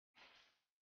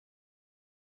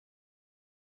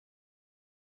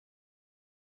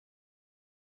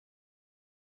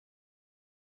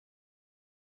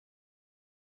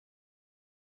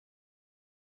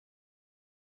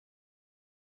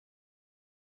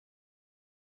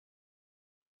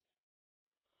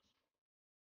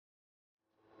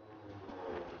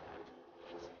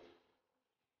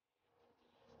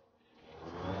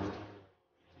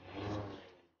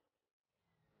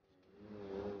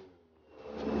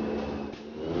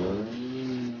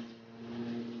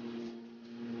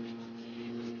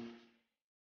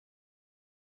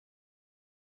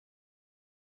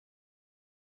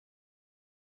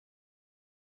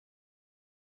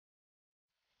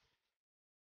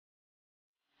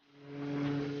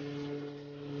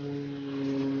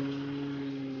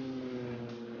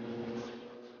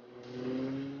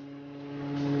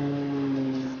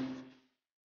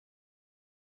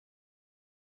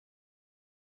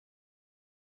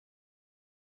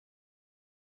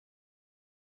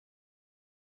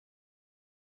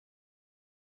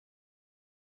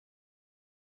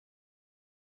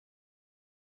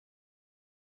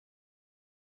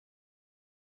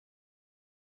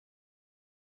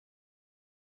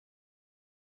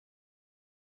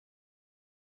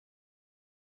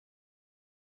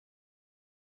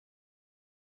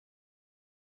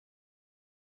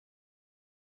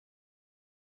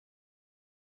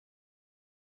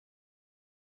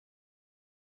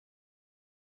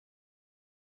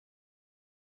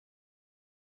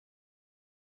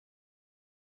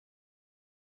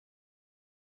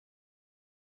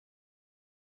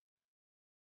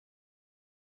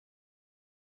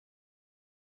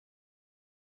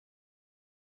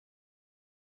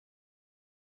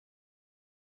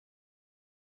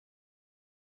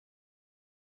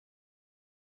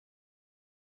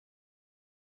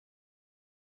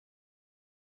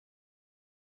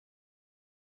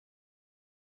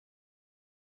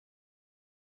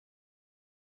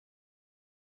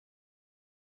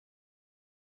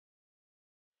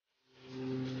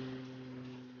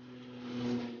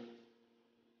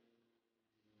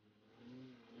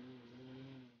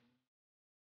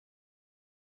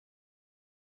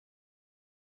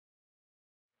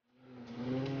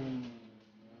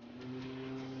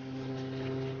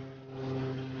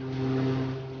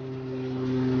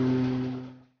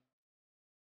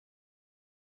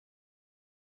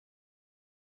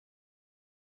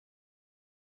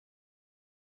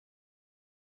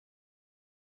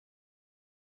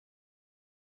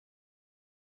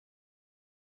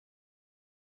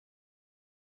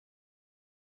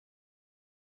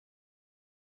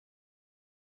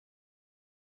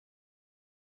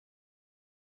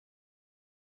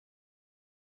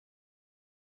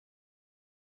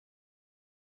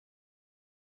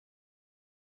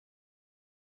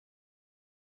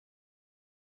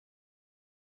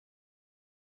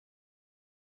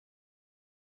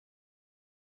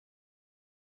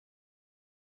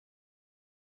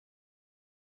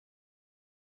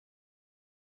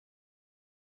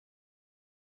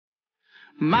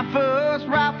My first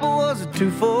rifle was a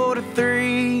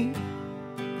 243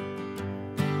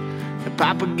 that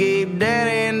Papa gave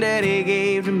Daddy and Daddy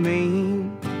gave to me.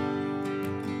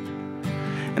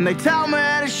 And they taught me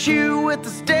how to shoot with a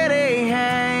steady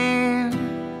hand.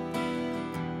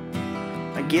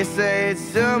 I guess that's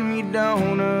something you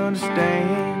don't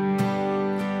understand.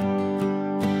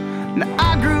 Now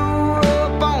I grew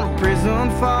up on a prison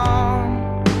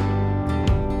farm,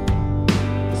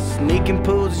 sneaking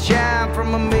pulls of shine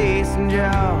from a mason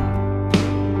jar.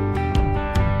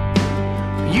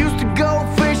 Used to go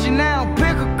fishing out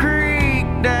Pickle Creek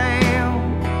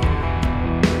Dam,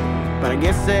 but I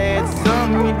guess that's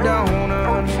something you don't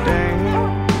understand.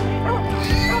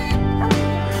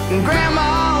 When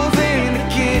Grandma's in the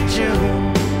kitchen,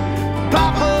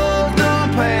 Papa's done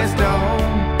passed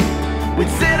on, we'd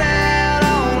sit out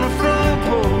on the front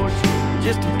porch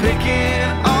just to pick it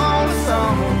on the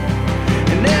summer.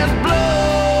 And there's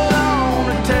blood on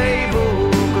the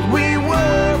table, 'cause we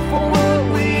worked for what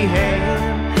we had.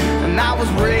 And I was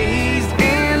raised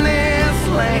in this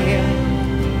land.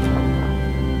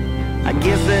 I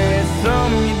guess that's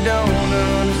something you don't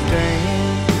understand.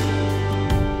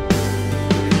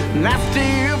 And I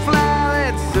still fly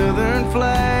that southern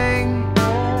flag